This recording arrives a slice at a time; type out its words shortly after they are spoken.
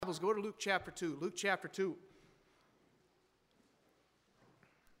Bibles, go to Luke chapter 2. Luke chapter 2.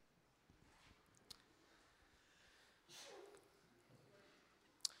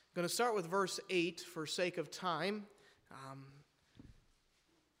 I'm going to start with verse 8 for sake of time.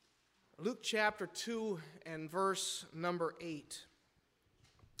 Luke chapter 2 and verse number 8.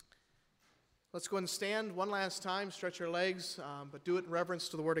 Let's go ahead and stand one last time, stretch your legs, but do it in reverence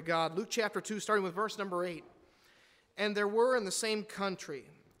to the Word of God. Luke chapter 2, starting with verse number 8. And there were in the same country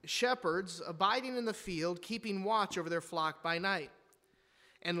shepherds abiding in the field, keeping watch over their flock by night.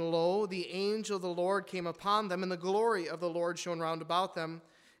 And lo, the angel of the Lord came upon them, and the glory of the Lord shone round about them,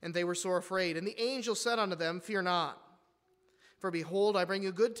 and they were sore afraid. And the angel said unto them, Fear not. For behold, I bring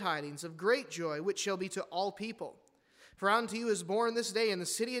you good tidings of great joy, which shall be to all people. For unto you is born this day in the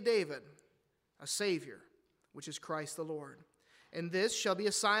city of David a Savior, which is Christ the Lord. And this shall be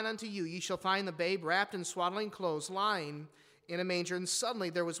a sign unto you. Ye shall find the babe wrapped in swaddling clothes, lying in a manger. And suddenly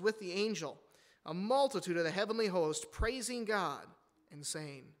there was with the angel a multitude of the heavenly host, praising God and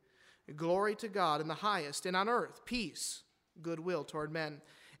saying, Glory to God in the highest, and on earth peace, goodwill toward men.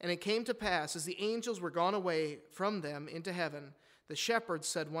 And it came to pass, as the angels were gone away from them into heaven, the shepherds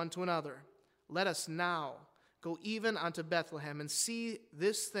said one to another, Let us now go even unto Bethlehem, and see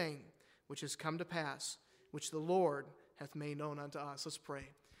this thing which has come to pass, which the Lord hath made known unto us. Let's pray.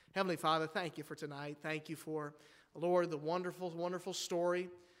 Heavenly Father, thank you for tonight. Thank you for, Lord, the wonderful, wonderful story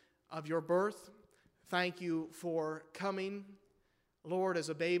of your birth. Thank you for coming, Lord, as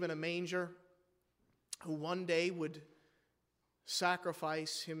a babe in a manger, who one day would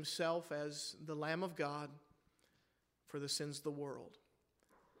sacrifice himself as the Lamb of God for the sins of the world.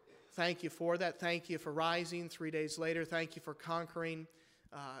 Thank you for that. Thank you for rising 3 days later. Thank you for conquering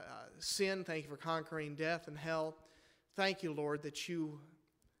sin. Thank you for conquering death and hell. Thank you, Lord, that you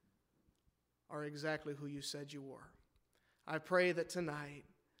are exactly who you said you were. I pray that tonight,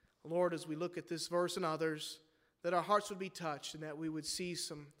 Lord, as we look at this verse and others, that our hearts would be touched and that we would see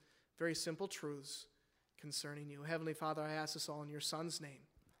some very simple truths concerning you. Heavenly Father, I ask this all in your Son's name.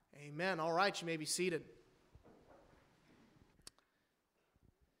 Amen. All right, you may be seated.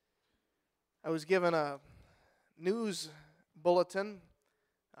 I was given a news bulletin,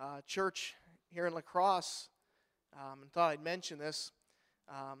 church here in La Crosse, and thought I'd mention this.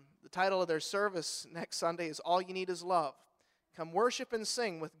 The title of their service next Sunday is All You Need Is Love. Come worship and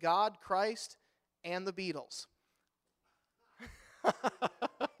sing with God, Christ, and the Beatles.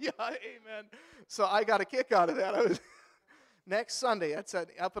 Yeah, amen. So I got a kick out of that. Next Sunday, that's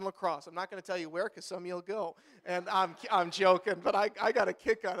up in La Crosse. I'm not going to tell you where because some of you'll go. And I'm joking, but I got a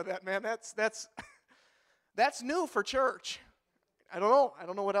kick out of that, man. That's new for church. I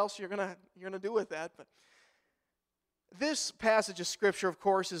don't know what else you're gonna do with that. But this passage of Scripture, of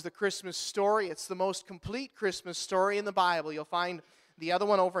course, is the Christmas story. It's the most complete Christmas story in the Bible. You'll find the other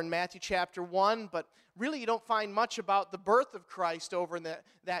one over in Matthew chapter 1, but really you don't find much about the birth of Christ over in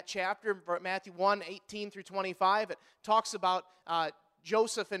that chapter. Matthew 1, 18 through 25, it talks about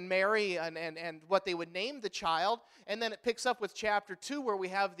Joseph and Mary and what they would name the child. And then it picks up with chapter 2 where we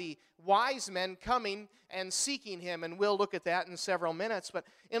have the wise men coming and seeking him. And we'll look at that in several minutes. But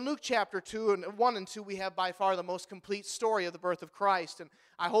in Luke chapter 1 and 2, we have by far the most complete story of the birth of Christ. And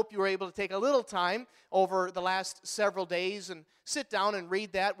I hope you were able to take a little time over the last several days and sit down and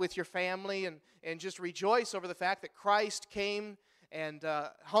read that with your family and just rejoice over the fact that Christ came and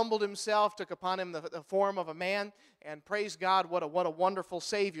humbled himself, took upon him the form of a man, and praise God, what a wonderful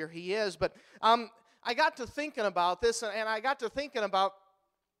Savior he is. But I got to thinking about this, and I got to thinking about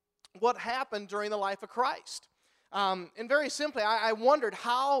what happened during the life of Christ. And very simply, I wondered,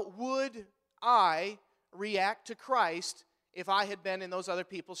 how would I react to Christ if I had been in those other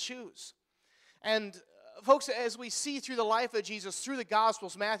people's shoes? And folks, as we see through the life of Jesus, through the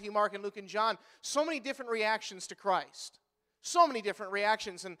Gospels, Matthew, Mark, and Luke, and John, so many different reactions to Christ. So many different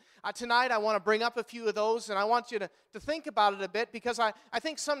reactions. And tonight I want to bring up a few of those, and I want you to think about it a bit, because I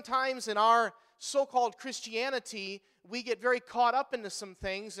think sometimes in our so-called Christianity, we get very caught up into some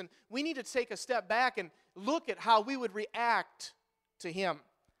things, and we need to take a step back and look at how we would react to him.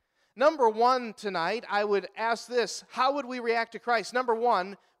 Number one tonight, I would ask this: how would we react to Christ? Number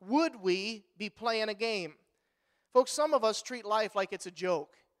one, would we be playing a game? Folks, some of us treat life like it's a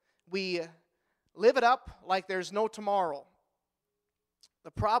joke. We live it up like there's no tomorrow.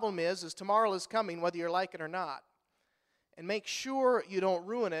 The problem is tomorrow is coming whether you like it or not. And make sure you don't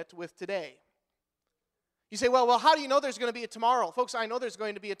ruin it with today. You say, well, how do you know there's going to be a tomorrow? Folks, I know there's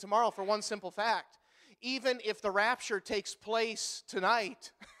going to be a tomorrow for one simple fact. Even if the rapture takes place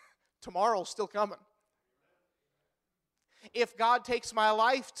tonight, tomorrow's still coming. If God takes my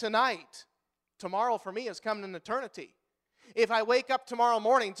life tonight, tomorrow for me is coming in eternity. If I wake up tomorrow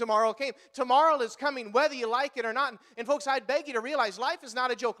morning, tomorrow came. Tomorrow is coming whether you like it or not. And folks, I'd beg you to realize life is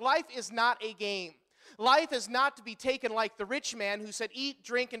not a joke. Life is not a game. Life is not to be taken like the rich man who said, eat,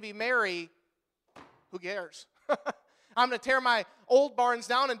 drink, and be merry. Who cares? I'm going to tear my old barns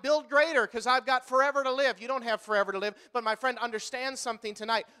down and build greater because I've got forever to live. You don't have forever to live. But my friend, understand something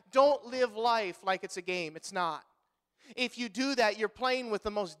tonight. Don't live life like it's a game. It's not. If you do that, you're playing with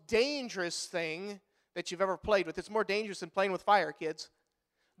the most dangerous thing that you've ever played with. It's more dangerous than playing with fire, kids.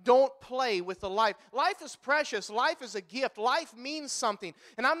 Don't play with the life. Life is precious. Life is a gift. Life means something.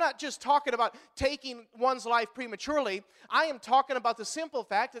 And I'm not just talking about taking one's life prematurely. I am talking about the simple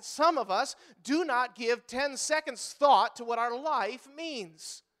fact that some of us do not give 10 seconds thought to what our life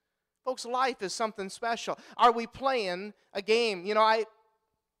means. Folks, life is something special. Are we playing a game? You know, I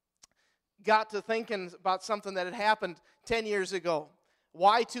got to thinking about something that had happened 10 years ago.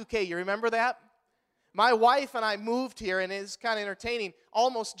 Y2K, you remember that? My wife and I moved here, and it's kind of entertaining.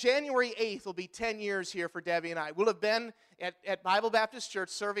 Almost January 8th will be 10 years here for Debbie and I. We'll have been at Bible Baptist Church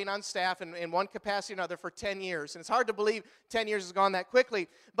serving on staff in one capacity or another for 10 years. And it's hard to believe 10 years has gone that quickly.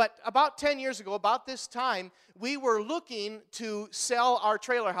 But about 10 years ago, about this time, we were looking to sell our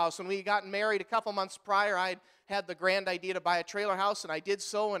trailer house. When we had gotten married a couple months prior, I'd had the grand idea to buy a trailer house, and I did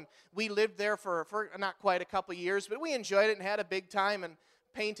so. And we lived there for not quite a couple years, but we enjoyed it and had a big time and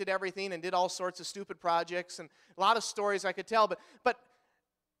painted everything and did all sorts of stupid projects and a lot of stories I could tell. But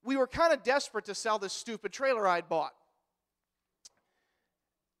we were kind of desperate to sell this stupid trailer I'd bought.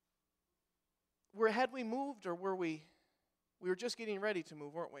 Had we moved, or were we? We were just getting ready to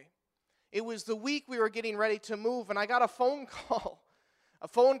move, weren't we? It was the week we were getting ready to move, and I got a phone call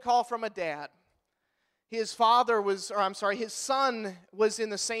from a dad. His son was in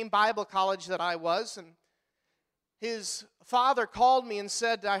the same Bible college that I was, and his father called me and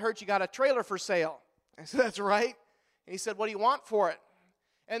said, I heard you got a trailer for sale. I said, that's right. And he said, what do you want for it?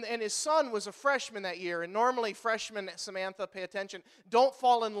 And his son was a freshman that year. And normally freshmen, Samantha, pay attention, don't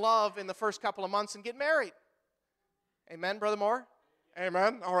fall in love in the first couple of months and get married. Amen, Brother Moore?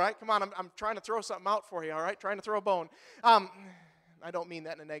 Amen. All right, come on. I'm trying to throw something out for you, all right? Trying to throw a bone. I don't mean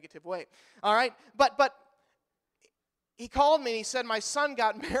that in a negative way. All right? But he called me and he said, my son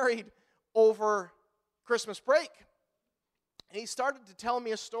got married over Christmas break. And he started to tell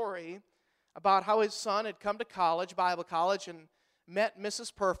me a story about how his son had come to college, Bible college, and met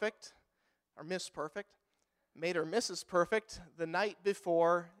Mrs. Perfect, or Miss Perfect, made her Mrs. Perfect the night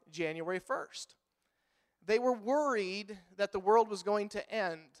before January 1st. They were worried that the world was going to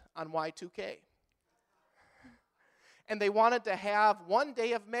end on Y2K. And they wanted to have one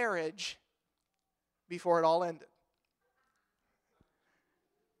day of marriage before it all ended.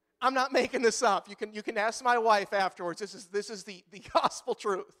 I'm not making this up. You can ask my wife afterwards. This is the gospel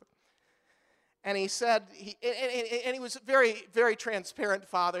truth. And he said, and he was very, very transparent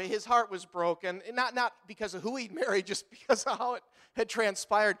father. His heart was broken, not because of who he'd married, just because of how it had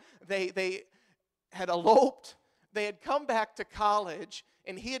transpired. They had eloped. They had come back to college,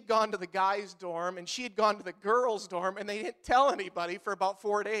 and he had gone to the guys' dorm, and she had gone to the girls' dorm, and they didn't tell anybody for about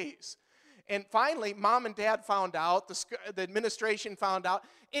 4 days. And finally, Mom and Dad found out, the administration found out,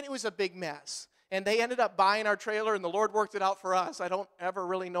 and it was a big mess. And they ended up buying our trailer, and the Lord worked it out for us. I don't ever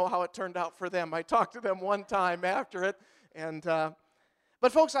really know how it turned out for them. I talked to them one time after it.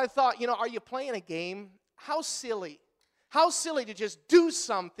 But folks, I thought, are you playing a game? How silly. How silly to just do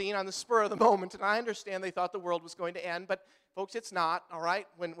something on the spur of the moment. And I understand they thought the world was going to end, but folks, it's not, all right?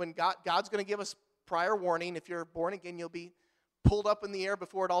 When God's going to give us prior warning. If you're born again, you'll be pulled up in the air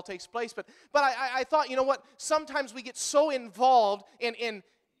before it all takes place. But I thought, what? Sometimes we get so involved in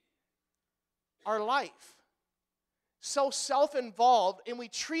our life, so self-involved, and we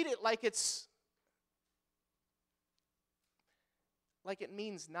treat it like it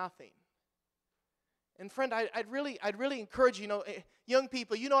means nothing. And friend, I'd really encourage you, young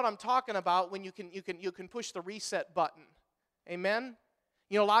people, you know what I'm talking about when you can push the reset button. Amen?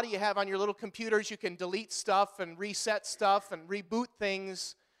 A lot of you have on your little computers, you can delete stuff and reset stuff and reboot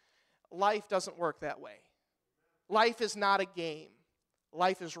things. Life doesn't work that way. Life is not a game.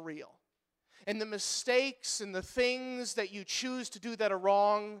 Life is real. And the mistakes and the things that you choose to do that are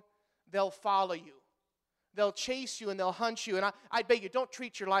wrong, they'll follow you. They'll chase you and they'll hunt you. And I beg you, don't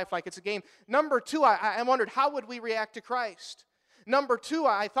treat your life like it's a game. Number two, I wondered, how would we react to Christ? Number two,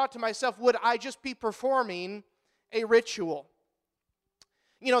 I thought to myself, would I just be performing a ritual?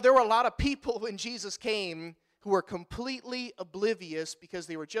 There were a lot of people when Jesus came who were completely oblivious because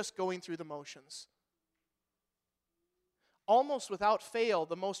they were just going through the motions. Almost without fail,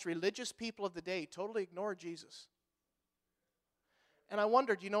 the most religious people of the day totally ignored Jesus. And I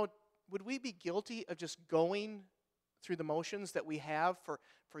wondered, would we be guilty of just going through the motions that we have for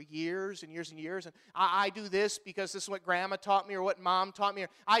years and years and years. And I do this because this is what grandma taught me or what mom taught me. Or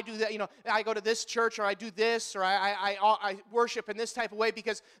I do that, I go to this church or I do this or I worship in this type of way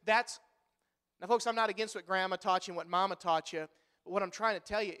because that's... Now, folks, I'm not against what grandma taught you and what mama taught you. But what I'm trying to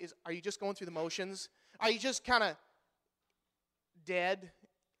tell you is, are you just going through the motions? Are you just kind of dead?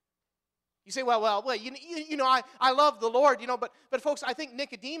 You say, well, I love the Lord, but folks, I think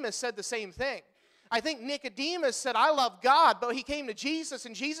Nicodemus said the same thing. I think Nicodemus said, I love God, but he came to Jesus,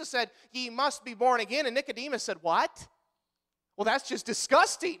 and Jesus said, ye must be born again. And Nicodemus said, what? Well, that's just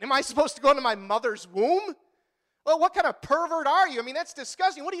disgusting. Am I supposed to go into my mother's womb? Well, what kind of pervert are you? I mean, that's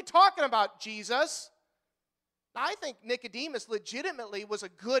disgusting. What are you talking about, Jesus? Now, I think Nicodemus legitimately was a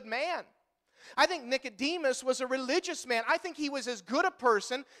good man. I think Nicodemus was a religious man. I think he was as good a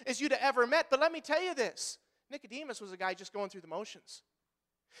person as you'd ever met. But let me tell you this. Nicodemus was a guy just going through the motions.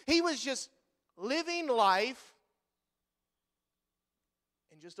 He was just living life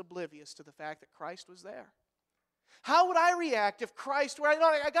and just oblivious to the fact that Christ was there. How would I react if Christ were...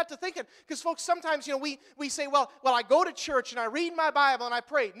 I got to thinking, because folks, sometimes, we say, well, I go to church and I read my Bible and I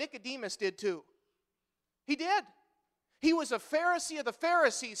pray. Nicodemus did too. He did. He was a Pharisee of the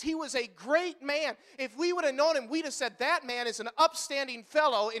Pharisees. He was a great man. If we would have known him, we'd have said that man is an upstanding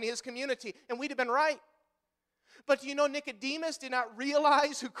fellow in his community, and we'd have been right. But Nicodemus did not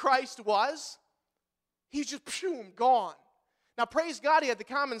realize who Christ was. He's just, gone. Now, praise God, he had the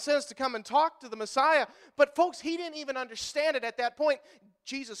common sense to come and talk to the Messiah. But, folks, he didn't even understand it at that point.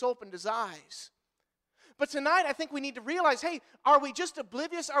 Jesus opened his eyes. But tonight, I think we need to realize, hey, are we just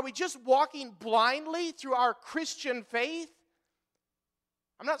oblivious? Are we just walking blindly through our Christian faith?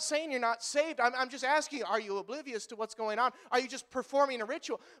 I'm not saying you're not saved. I'm just asking you, are you oblivious to what's going on? Are you just performing a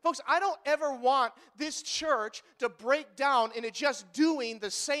ritual? Folks, I don't ever want this church to break down into just doing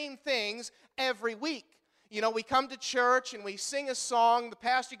the same things every week. We come to church and we sing a song. The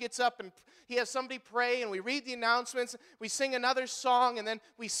pastor gets up and he has somebody pray, and we read the announcements. We sing another song, and then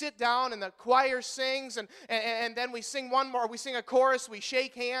we sit down and the choir sings, and then we sing one more. We sing a chorus. We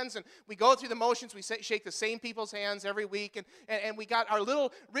shake hands, and we go through the motions. We shake the same people's hands every week, and we got our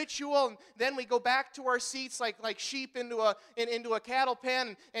little ritual, and then we go back to our seats like sheep into a cattle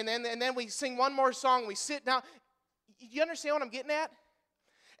pen, and then we sing one more song. We sit down. You understand what I'm getting at?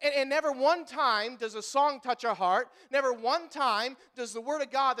 And never one time does a song touch our heart. Never one time does the Word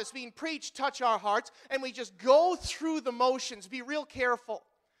of God that's being preached touch our hearts. And we just go through the motions. Be real careful.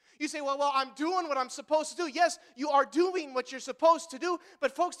 You say, well, I'm doing what I'm supposed to do. Yes, you are doing what you're supposed to do.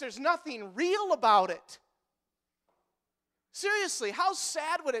 But folks, there's nothing real about it. Seriously, how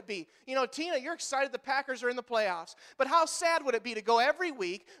sad would it be? Tina, you're excited the Packers are in the playoffs. But how sad would it be to go every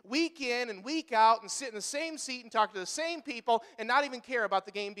week, week in and week out, and sit in the same seat and talk to the same people and not even care about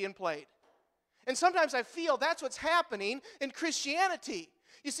the game being played? And sometimes I feel that's what's happening in Christianity.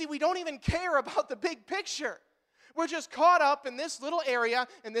 You see, we don't even care about the big picture. We're just caught up in this little area,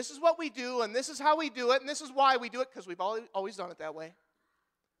 and this is what we do, and this is how we do it, and this is why we do it, because we've always done it that way.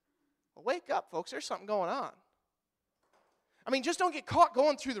 Well, wake up, folks. There's something going on. Just don't get caught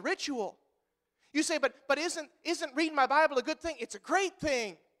going through the ritual. You say, but isn't reading my Bible a good thing? It's a great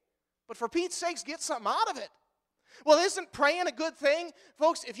thing. But for Pete's sakes, get something out of it. Well, isn't praying a good thing?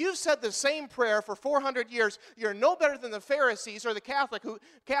 Folks, if you've said the same prayer for 400 years, you're no better than the Pharisees or the Catholic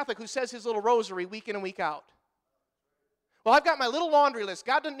who says his little rosary week in and week out. Well, I've got my little laundry list.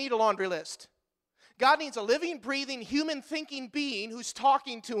 God doesn't need a laundry list. God needs a living, breathing, human thinking being who's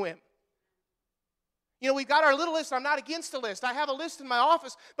talking to him. We've got our little list. I'm not against a list. I have a list in my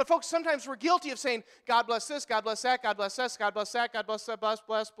office. But, folks, sometimes we're guilty of saying, God bless this, God bless that, God bless this, God bless that, God bless that,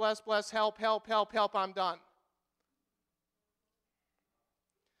 bless, help, I'm done.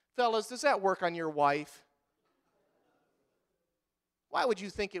 Fellas, does that work on your wife? Why would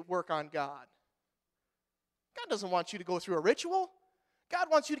you think it work on God? God doesn't want you to go through a ritual. God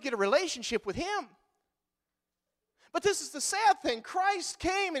wants you to get a relationship with him. But this is the sad thing. Christ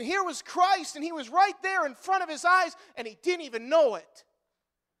came, and here was Christ, and he was right there in front of his eyes, and he didn't even know it.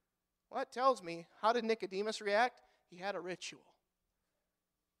 Well, that tells me, how did Nicodemus react? He had a ritual.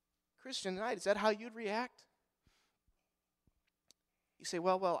 Christian tonight, is that how you'd react? You say,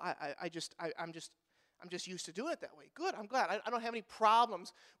 I'm just used to doing it that way. Good, I'm glad. I don't have any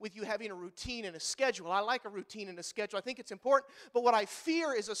problems with you having a routine and a schedule. I like a routine and a schedule. I think it's important. But what I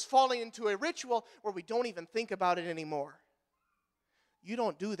fear is us falling into a ritual where we don't even think about it anymore. You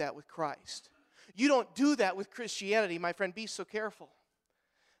don't do that with Christ. You don't do that with Christianity, my friend. Be so careful.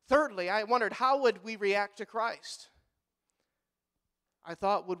 Thirdly, I wondered, how would we react to Christ? I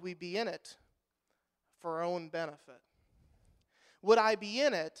thought, would we be in it for our own benefit? Would I be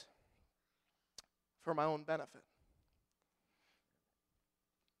in it for my own benefit?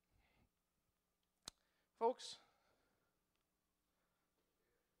 Folks,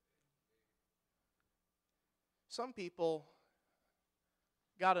 some people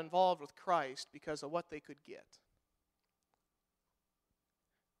got involved with Christ because of what they could get.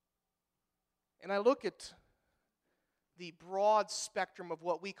 And I look at the broad spectrum of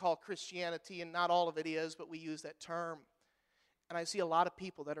what we call Christianity, and not all of it is, but we use that term. And I see a lot of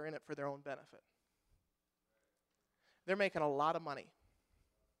people that are in it for their own benefit. They're making a lot of money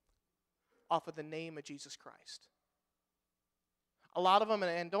off of the name of Jesus Christ. A lot of them, but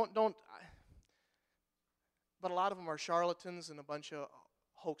a lot of them are charlatans and a bunch of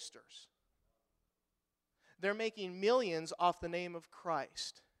hoaxsters. They're making millions off the name of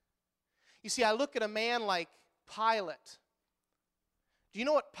Christ. You see, I look at a man like Pilate. Do you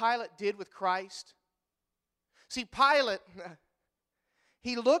know what Pilate did with Christ? See, Pilate,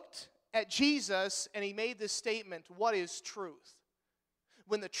 he looked at Jesus and he made this statement, "What is truth?"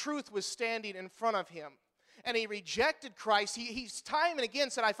 When the truth was standing in front of him. And he rejected Christ. He's time and again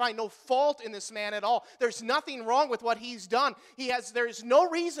said, "I find no fault in this man at all. There's nothing wrong with what he's done. There's no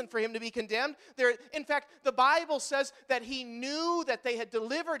reason for him to be condemned." In fact, the Bible says that he knew that they had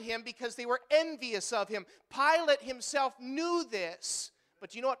delivered him because they were envious of him. Pilate himself knew this. But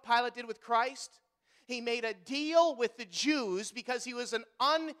do you know what Pilate did with Christ? He made a deal with the Jews because he was an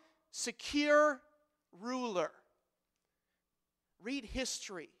unsecure ruler. Read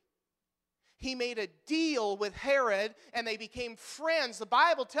history. He made a deal with Herod, and they became friends. The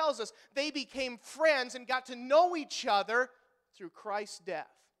Bible tells us they became friends and got to know each other through Christ's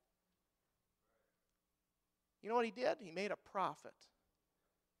death. You know what he did? He made a profit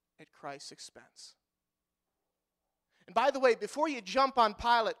at Christ's expense. And by the way, before you jump on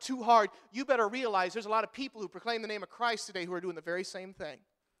Pilate too hard, you better realize there's a lot of people who proclaim the name of Christ today who are doing the very same thing.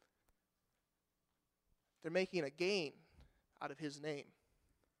 They're making a gain out of his name.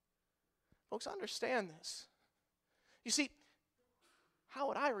 Folks, understand this. You see, how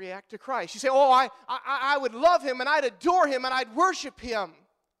would I react to Christ? You say, "Oh, I would love him and I'd adore him and I'd worship him."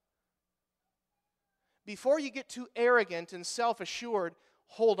 Before you get too arrogant and self-assured,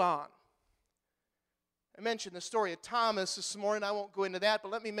 hold on. I mentioned the story of Thomas this morning. I won't go into that,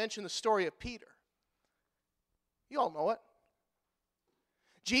 but let me mention the story of Peter. You all know it.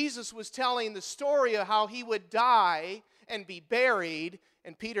 Jesus was telling the story of how he would die and be buried,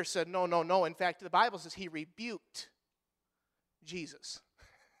 and Peter said, "No, no, no." In fact, the Bible says he rebuked Jesus.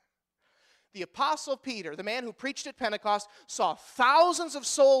 The Apostle Peter, the man who preached at Pentecost, saw thousands of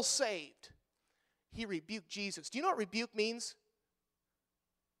souls saved. He rebuked Jesus. Do you know what rebuke means?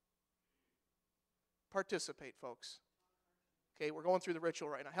 Participate, folks. Okay, we're going through the ritual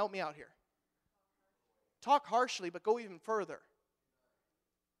right now. Help me out here. Talk harshly, but go even further.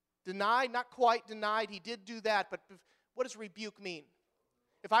 Denied, not quite denied. He did do that, but what does rebuke mean?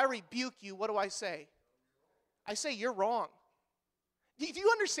 If I rebuke you, what do I say? I say, "You're wrong." Do you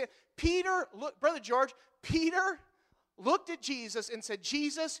understand? Brother George, Peter looked at Jesus and said,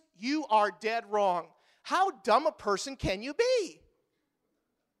 "Jesus, you are dead wrong." How dumb a person can you be?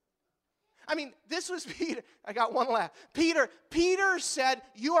 I mean, this was Peter. I got one laugh. Peter said,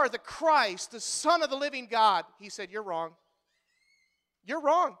 "You are the Christ, the Son of the living God." He said, "You're wrong. You're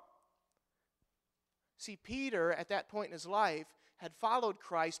wrong." See, Peter, at that point in his life, had followed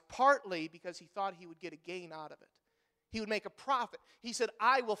Christ partly because he thought he would get a gain out of it. He would make a profit. He said,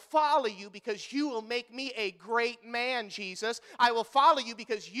 "I will follow you because you will make me a great man, Jesus. I will follow you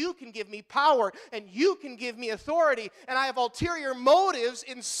because you can give me power and you can give me authority, and I have ulterior motives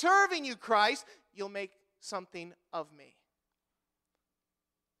in serving you, Christ. You'll make something of me."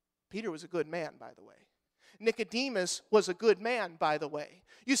 Peter was a good man, by the way. Nicodemus was a good man, by the way.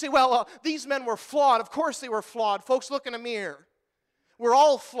 You say, "Well, these men were flawed." Of course they were flawed. Folks, look in a mirror. We're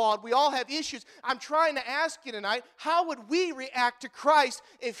all flawed. We all have issues. I'm trying to ask you tonight, how would we react to Christ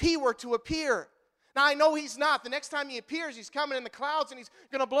if he were to appear? Now, I know he's not. The next time he appears, he's coming in the clouds and he's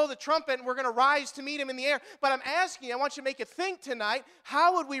going to blow the trumpet and we're going to rise to meet him in the air. But I'm asking you, I want you to make you think tonight,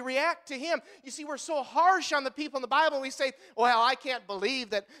 how would we react to him? You see, we're so harsh on the people in the Bible. We say, "Well, I can't believe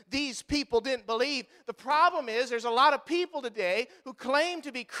that these people didn't believe." The problem is there's a lot of people today who claim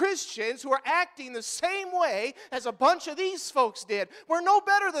to be Christians who are acting the same way as a bunch of these folks did. We're no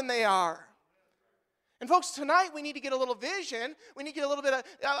better than they are. And folks, tonight we need to get a little vision. We need to get a little bit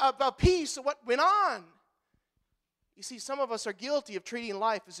of a piece of what went on. You see, some of us are guilty of treating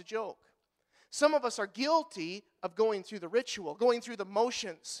life as a joke. Some of us are guilty of going through the ritual, going through the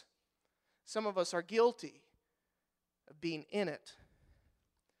motions. Some of us are guilty of being in it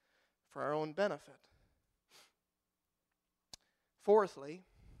for our own benefit. Fourthly,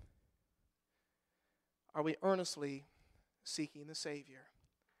 are we earnestly seeking the Savior?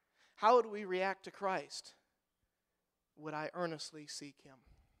 How would we react to Christ? Would I earnestly seek him?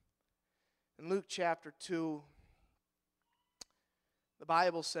 In Luke chapter 2, the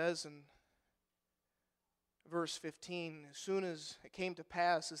Bible says in verse 15, as soon as it came to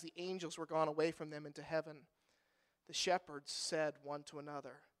pass, as the angels were gone away from them into heaven, the shepherds said one to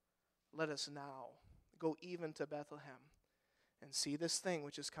another, let us now go even to Bethlehem and see this thing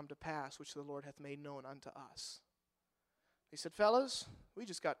which has come to pass, which the Lord hath made known unto us. He said, fellas, we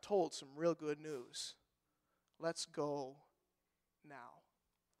just got told some real good news. Let's go now.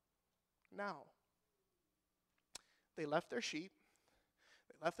 Now. They left their sheep,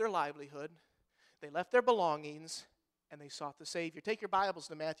 they left their livelihood, they left their belongings, and they sought the Savior. Take your Bibles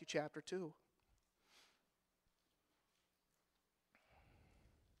to Matthew chapter 2.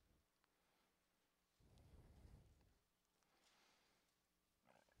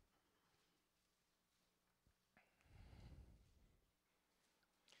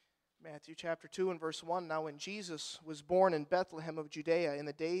 Matthew chapter 2 and verse 1, now when Jesus was born in Bethlehem of Judea in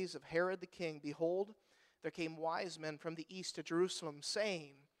the days of Herod the king, behold, there came wise men from the east to Jerusalem,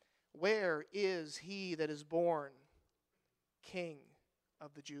 saying, where is he that is born King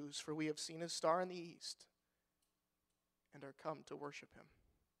of the Jews? For we have seen his star in the east and are come to worship him.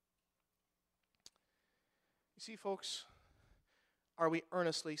 You see, folks, are we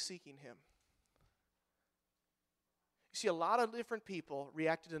earnestly seeking him? You see, a lot of different people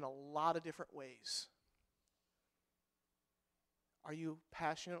reacted in a lot of different ways. Are you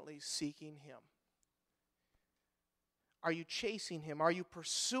passionately seeking him? Are you chasing him? Are you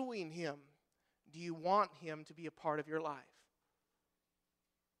pursuing him? Do you want him to be a part of your life?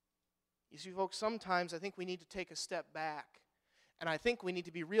 You see, folks, sometimes I think we need to take a step back, and I think we need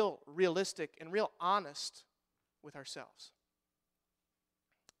to be realistic and real honest with ourselves.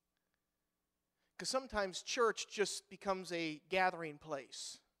 Because sometimes church just becomes a gathering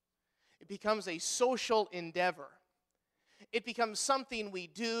place. It becomes a social endeavor. It becomes something we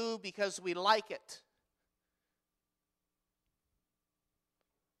do because we like it.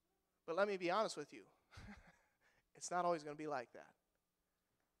 But let me be honest with you. It's not always going to be like that.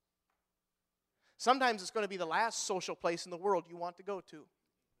 Sometimes it's going to be the last social place in the world you want to go to.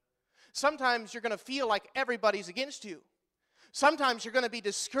 Sometimes you're going to feel like everybody's against you. Sometimes you're going to be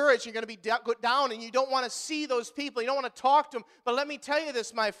discouraged, you're going to be down, and you don't want to see those people, you don't want to talk to them. But let me tell you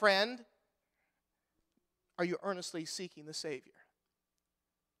this, my friend. Are you earnestly seeking the Savior?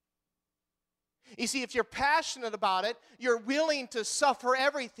 You see, if you're passionate about it, you're willing to suffer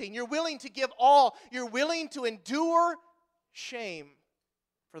everything. You're willing to give all. You're willing to endure shame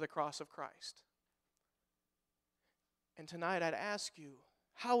for the cross of Christ. And tonight I'd ask you,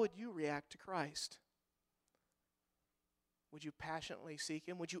 how would you react to Christ? Would you passionately seek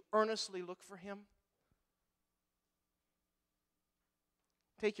him? Would you earnestly look for him?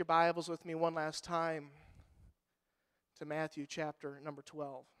 Take your Bibles with me one last time to Matthew chapter number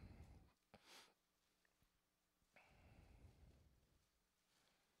 12.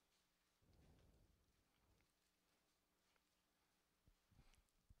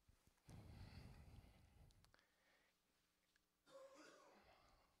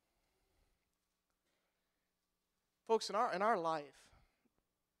 Folks, in our life,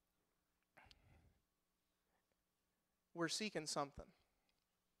 we're seeking something.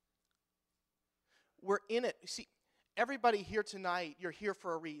 We're in it. See, everybody here tonight, you're here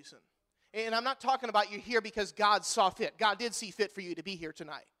for a reason. And I'm not talking about you're here because God saw fit. God did see fit for you to be here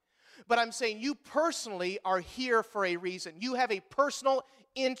tonight. But I'm saying you personally are here for a reason. You have a personal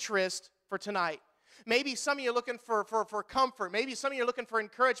interest for tonight. Maybe some of you are looking for comfort. Maybe some of you are looking for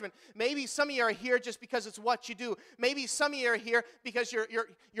encouragement. Maybe some of you are here just because it's what you do. Maybe some of you are here because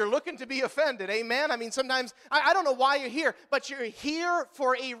you're looking to be offended. Amen? I mean, sometimes, I don't know why you're here, but you're here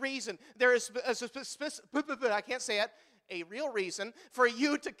for a reason. There is I can't say it, a real reason for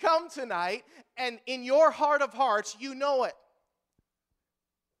you to come tonight, and in your heart of hearts, you know it.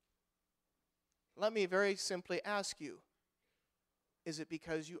 Let me very simply ask you, is it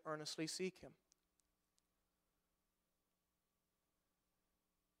because you earnestly seek him?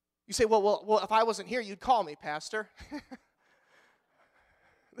 You say, well, if I wasn't here, you'd call me, Pastor.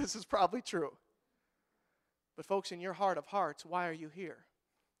 This is probably true. But folks, in your heart of hearts, why are you here?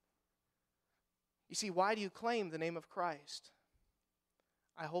 You see, why do you claim the name of Christ?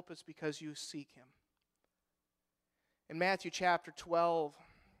 I hope it's because you seek him. In Matthew chapter 12,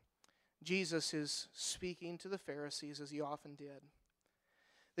 Jesus is speaking to the Pharisees, as he often did.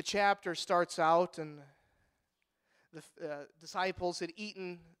 The chapter starts out, and the disciples had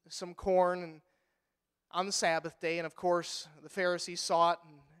eaten some corn on the Sabbath day, and of course the Pharisees saw it,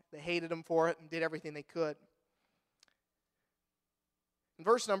 and they hated him for it and did everything they could. In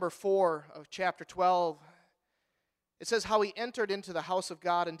verse number 4 of chapter 12, it says how he entered into the house of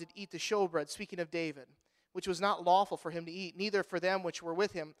God and did eat the showbread, speaking of David, which was not lawful for him to eat, neither for them which were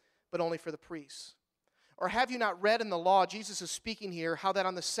with him, but only for the priests. Or have you not read in the law, Jesus is speaking here, how that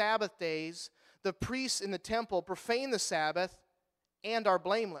on the Sabbath days the priests in the temple profane the Sabbath and are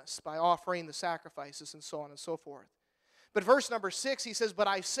blameless by offering the sacrifices and so on and so forth. But verse number 6, he says, but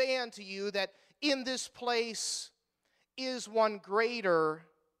I say unto you that in this place is one greater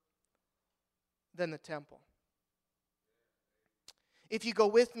than the temple. If you go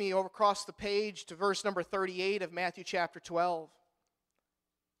with me over across the page to verse number 38 of Matthew chapter 12.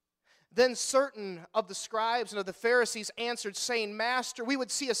 Then certain of the scribes and of the Pharisees answered, saying, Master, we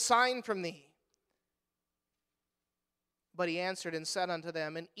would see a sign from thee. But he answered and said unto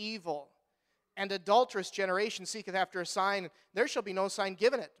them, an evil and adulterous generation seeketh after a sign. There shall be no sign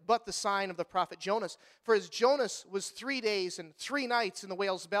given it, but the sign of the prophet Jonas. For as Jonas was 3 days and 3 nights in the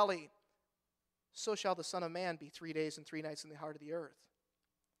whale's belly, so shall the Son of Man be 3 days and 3 nights in the heart of the earth.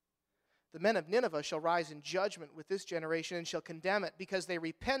 The men of Nineveh shall rise in judgment with this generation and shall condemn it, because they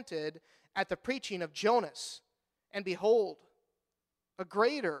repented at the preaching of Jonas. And behold, a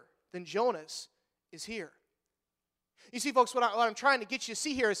greater than Jonas is here. You see, folks, what I'm trying to get you to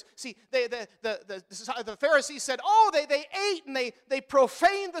see here is, see, the Pharisees said, oh, they ate and they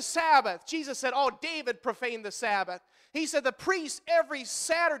profaned the Sabbath. Jesus said, oh, David profaned the Sabbath. He said the priests every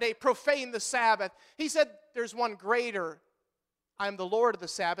Saturday profane the Sabbath. He said, there's one greater. I am the Lord of the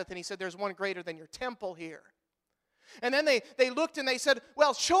Sabbath. And he said, there's one greater than your temple here. And then they looked and they said,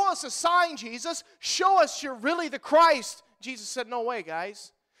 well, show us a sign, Jesus. Show us you're really the Christ. Jesus said, no way,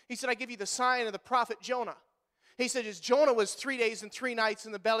 guys. He said, I give you the sign of the prophet Jonah. He said, as Jonah was 3 days and 3 nights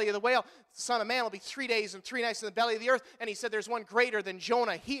in the belly of the whale, the Son of Man will be 3 days and 3 nights in the belly of the earth. And he said, there's one greater than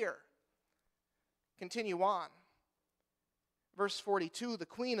Jonah here. Continue on. Verse 42, the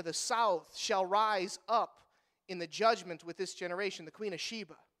queen of the south shall rise up in the judgment with this generation, the queen of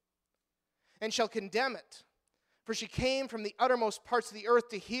Sheba, and shall condemn it. For she came from the uttermost parts of the earth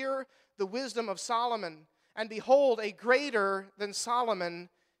to hear the wisdom of Solomon. And behold, a greater than Solomon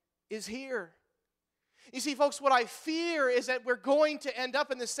is here. You see, folks, what I fear is that we're going to end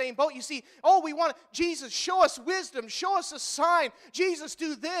up in the same boat. You see, oh, we want Jesus, show us wisdom, show us a sign. Jesus,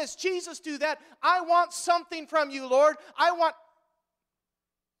 do this, Jesus, do that. I want something from you, Lord. I want...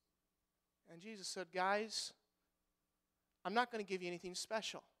 And Jesus said, guys, I'm not going to give you anything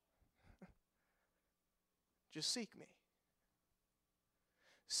special. Just seek me.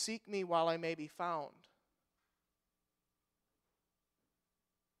 Seek me while I may be found.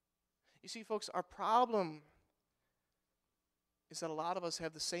 You see, folks, our problem is that a lot of us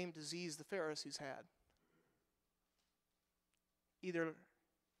have the same disease the Pharisees had. Either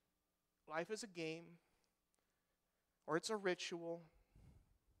life is a game, or it's a ritual,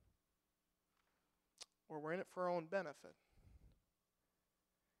 or we're in it for our own benefit.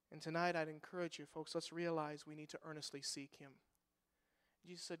 And tonight I'd encourage you, folks, let's realize we need to earnestly seek him.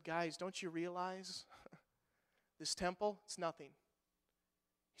 Jesus said, guys, don't you realize this temple, it's nothing.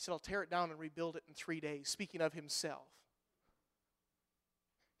 He said, I'll tear it down and rebuild it in 3 days, speaking of himself.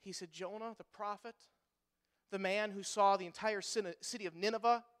 He said, Jonah, the prophet, the man who saw the entire city of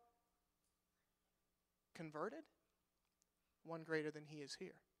Nineveh converted, one greater than he is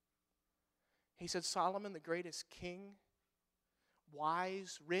here. He said, Solomon, the greatest king,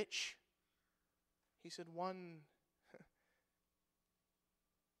 wise, rich, he said, one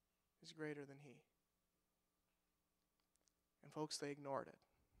is greater than he. And folks, they ignored it.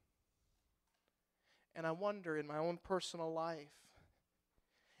 And I wonder in my own personal life,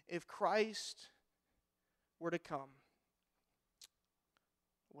 if Christ were to come,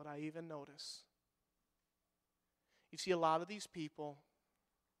 would I even notice? You see, a lot of these people,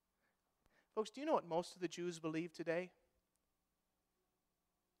 folks, do you know what most of the Jews believe today?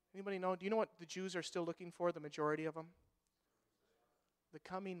 Anybody know? Do you know what the Jews are still looking for, the majority of them? The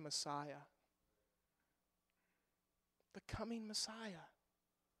coming Messiah. The coming Messiah.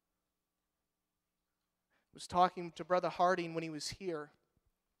 I was talking to Brother Harding when he was here.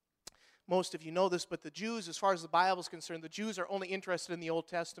 Most of you know this, but the Jews, as far as the Bible is concerned, the Jews are only interested in the Old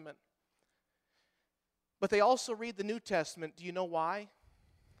Testament. But they also read the New Testament. Do you know why?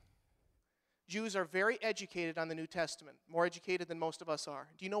 Jews are very educated on the New Testament, more educated than most of us are.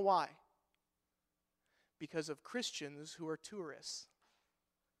 Do you know why? Because of Christians who are tourists.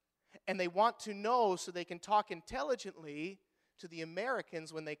 And they want to know so they can talk intelligently to the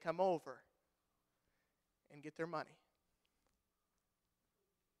Americans when they come over and get their money.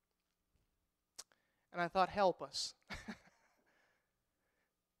 And I thought, help us.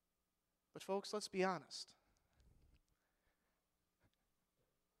 But folks, let's be honest.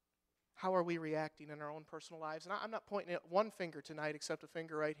 How are we reacting in our own personal lives? And I'm not pointing at one finger tonight except a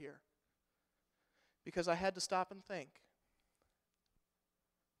finger right here. Because I had to stop and think.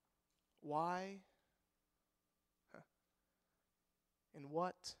 Why? And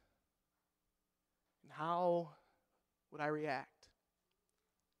what? And how would I react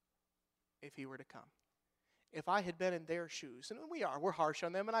if he were to come? If I had been in their shoes, and we're harsh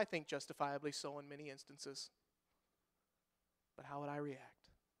on them, and I think justifiably so in many instances. But how would I react?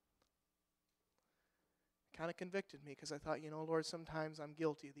 It kind of convicted me because I thought, Lord, sometimes I'm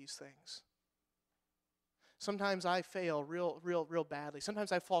guilty of these things. Sometimes I fail real badly.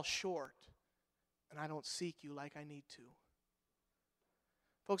 Sometimes I fall short, and I don't seek you like I need to.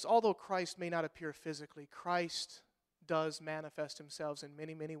 Folks, although Christ may not appear physically, Christ does manifest himself in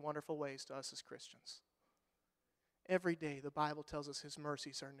many, many wonderful ways to us as Christians. Every day, the Bible tells us his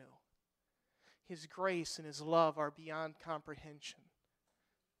mercies are new. His grace and his love are beyond comprehension.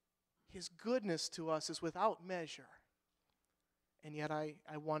 His goodness to us is without measure. And yet I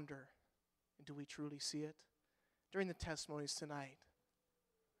wonder, do we truly see it? During the testimonies tonight,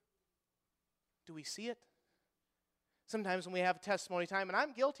 do we see it? Sometimes when we have testimony time, and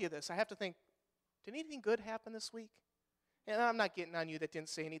I'm guilty of this, I have to think, did anything good happen this week? And I'm not getting on you that didn't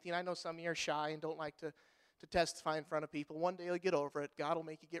say anything. I know some of you are shy and don't like to testify in front of people. One day you'll get over it. God will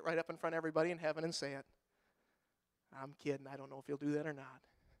make you get right up in front of everybody in heaven and say it. I'm kidding. I don't know if you'll do that or not.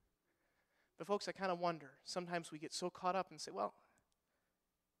 But folks, I kind of wonder. Sometimes we get so caught up and say, well,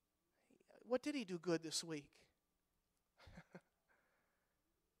 what did he do good this week?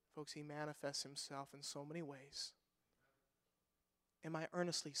 Folks, he manifests himself in so many ways. Am I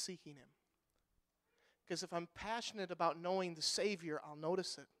earnestly seeking him? Because if I'm passionate about knowing the Savior, I'll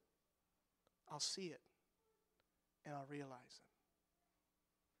notice it. I'll see it. And I'll realize it.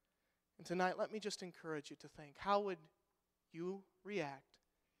 And tonight, let me just encourage you to think, how would you react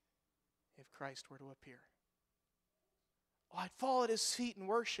if Christ were to appear? Oh, I'd fall at his feet and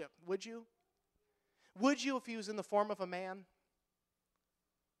worship. Would you? Would you if he was in the form of a man?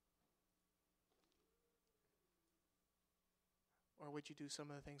 Or would you do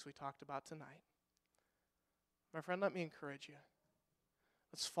some of the things we talked about tonight? My friend, let me encourage you.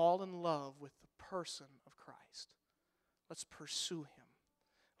 Let's fall in love with the person of Christ. Let's pursue him.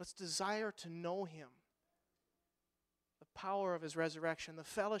 Let's desire to know him. The power of his resurrection, the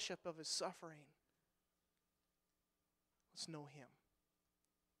fellowship of his suffering. Let's know him.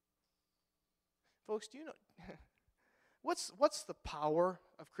 Folks, do you know what's the power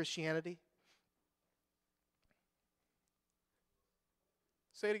of Christianity?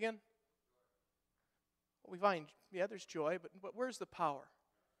 Say it again. We find, there's joy, but where's the power?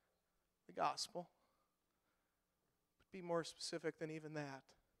 The gospel. But be more specific than even that.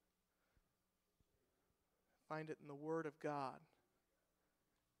 Find it in the Word of God.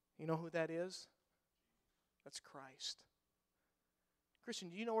 You know who that is? That's Christ. Christian,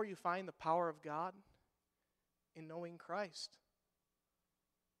 do you know where you find the power of God? In knowing Christ.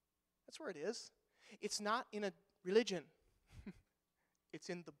 That's where it is. It's not in a religion. It's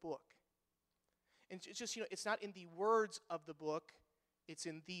in the book. And it's just, it's not in the words of the book. It's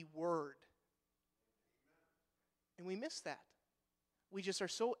in the Word. And we miss that. We just are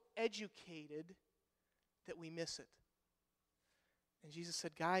so educated that we miss it. And Jesus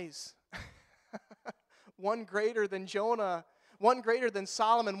said, guys, one greater than Jonah, one greater than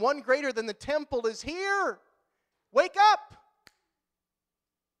Solomon, one greater than the temple is here. Wake up!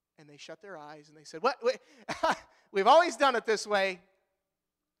 And they shut their eyes and they said, what? We've always done it this way.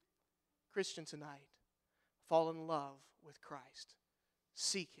 Christian, tonight, fall in love with Christ.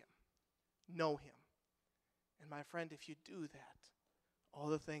 Seek him. Know him. And my friend, if you do that, all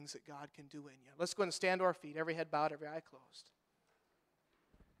the things that God can do in you. Let's go and stand to our feet, every head bowed, every eye closed.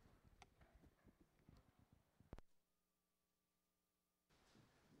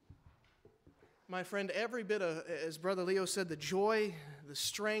 My friend, every bit of, as Brother Leo said, the joy, the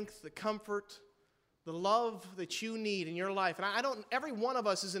strength, the comfort, the love that you need in your life. And every one of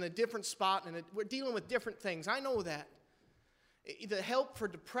us is in a different spot, and we're dealing with different things. I know that. The help for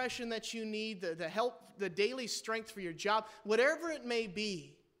depression that you need, the help, the daily strength for your job, whatever it may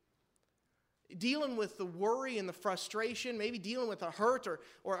be, dealing with the worry and the frustration, maybe dealing with the hurt or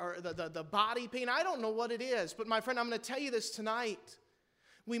the body pain. I don't know what it is, but my friend, I'm going to tell you this tonight.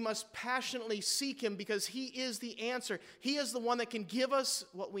 We must passionately seek him because he is the answer. He is the one that can give us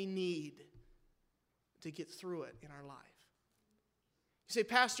what we need to get through it in our life. You say,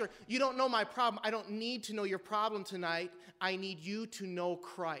 Pastor, you don't know my problem. I don't need to know your problem tonight. I need you to know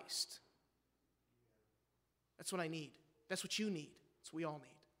Christ. That's what I need. That's what you need. That's what we all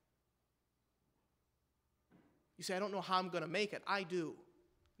need. You say, I don't know how I'm going to make it. I do.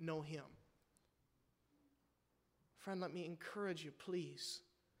 know Him. Friend, let me encourage you, please.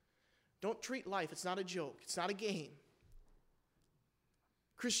 Don't treat life, it's not a joke, it's not a game.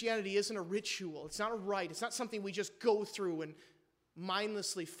 Christianity isn't a ritual, it's not a rite, it's not something we just go through and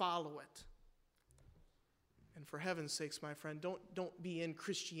mindlessly follow it. And for heaven's sakes, my friend, don't be in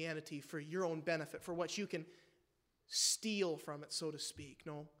Christianity for your own benefit, for what you can steal from it, so to speak.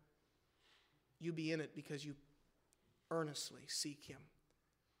 No, you be in it because you earnestly seek Him.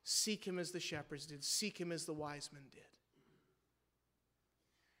 Seek Him as the shepherds did. Seek Him as the wise men did.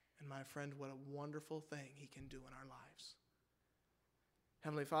 And my friend, what a wonderful thing He can do in our lives.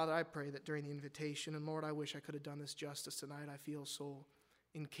 Heavenly Father, I pray that during the invitation, and Lord, I wish I could have done this justice tonight. I feel so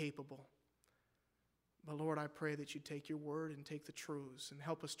incapable. But Lord, I pray that you take your word and take the truths and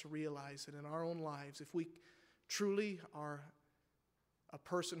help us to realize that in our own lives, if we truly are a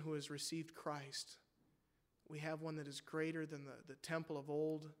person who has received Christ, we have one that is greater than the temple of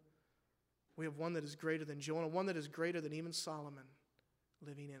old. We have one that is greater than Jonah, one that is greater than even Solomon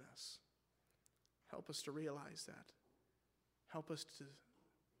living in us. Help us to realize that. Help us to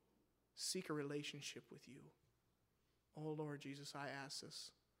seek a relationship with you. Oh, Lord Jesus, I ask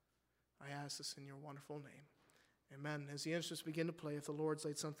this. I ask this in your wonderful name. Amen. As the instruments begin to play, if the Lord's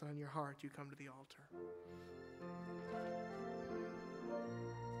laid something on your heart, you come to the altar.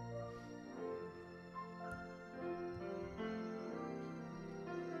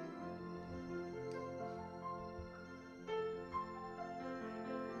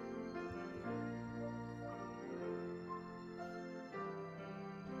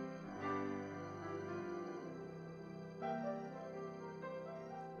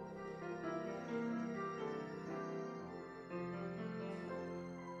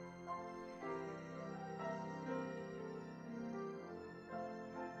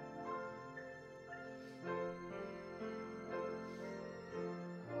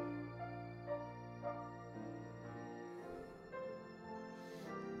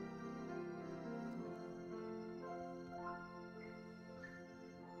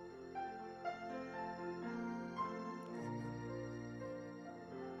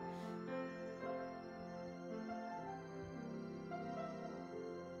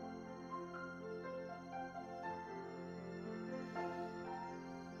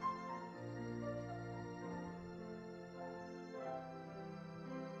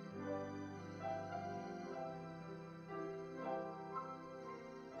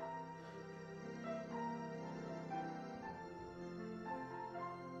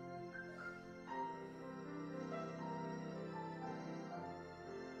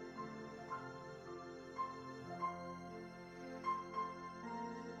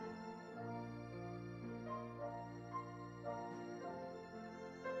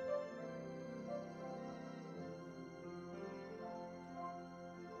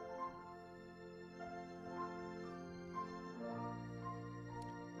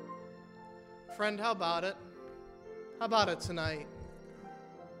 Friend, how about it? How about it tonight?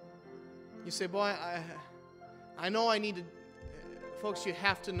 You say, boy, I know I need to... Folks, you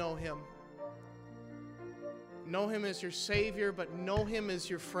have to know Him. Know Him as your Savior, but know Him as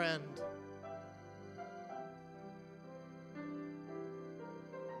your friend.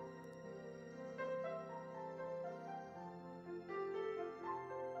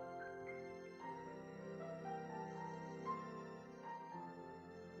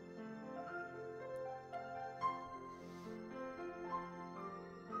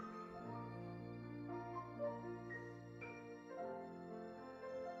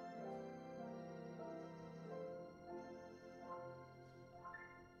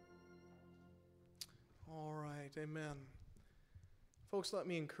 Amen. Folks, let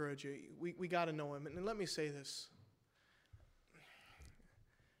me encourage you. We got to know Him. And let me say this.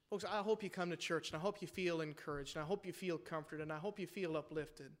 Folks, I hope you come to church, and I hope you feel encouraged, and I hope you feel comforted, and I hope you feel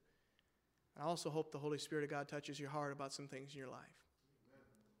uplifted. I also hope the Holy Spirit of God touches your heart about some things in your life. Amen.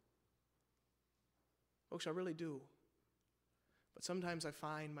 Folks, I really do. But sometimes I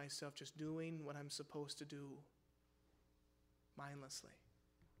find myself just doing what I'm supposed to do mindlessly.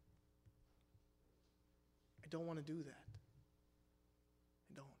 I don't want to do that.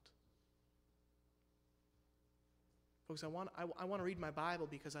 I don't. Folks, I want to read my Bible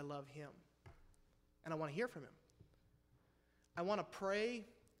because I love Him. And I want to hear from Him. I want to pray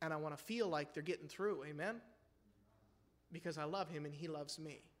and I want to feel like they're getting through. Amen? Because I love Him and He loves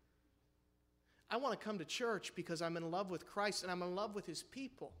me. I want to come to church because I'm in love with Christ and I'm in love with His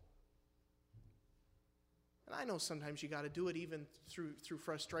people. And I know sometimes you got to do it even through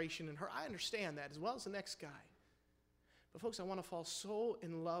frustration and hurt. I understand that as well as the next guy. But folks, I want to fall so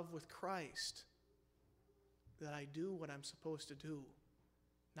in love with Christ that I do what I'm supposed to do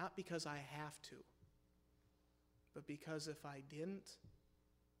Not because I have to, but because if I didn't,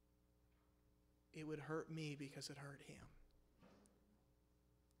 it would hurt me because it hurt him.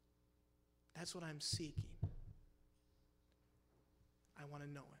 That's what I'm seeking. I want to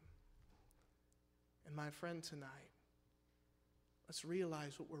know him. And my friend, tonight, let's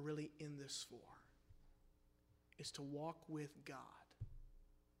realize what we're really in this for, is to walk with God.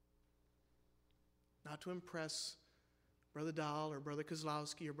 Not to impress Brother Dahl or Brother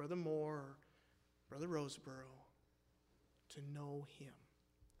Kozlowski or Brother Moore or Brother Roseboro, to know him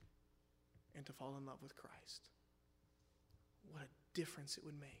and to fall in love with Christ. What a difference it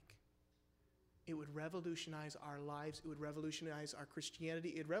would make. It would revolutionize our lives. It would revolutionize our Christianity.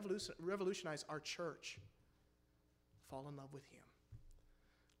 It would revolutionize our church. Fall in love with him.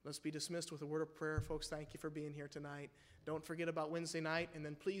 Let's be dismissed with a word of prayer. Folks, thank you for being here tonight. Don't forget about Wednesday night, and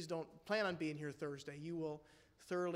then please don't plan on being here Thursday. You will thoroughly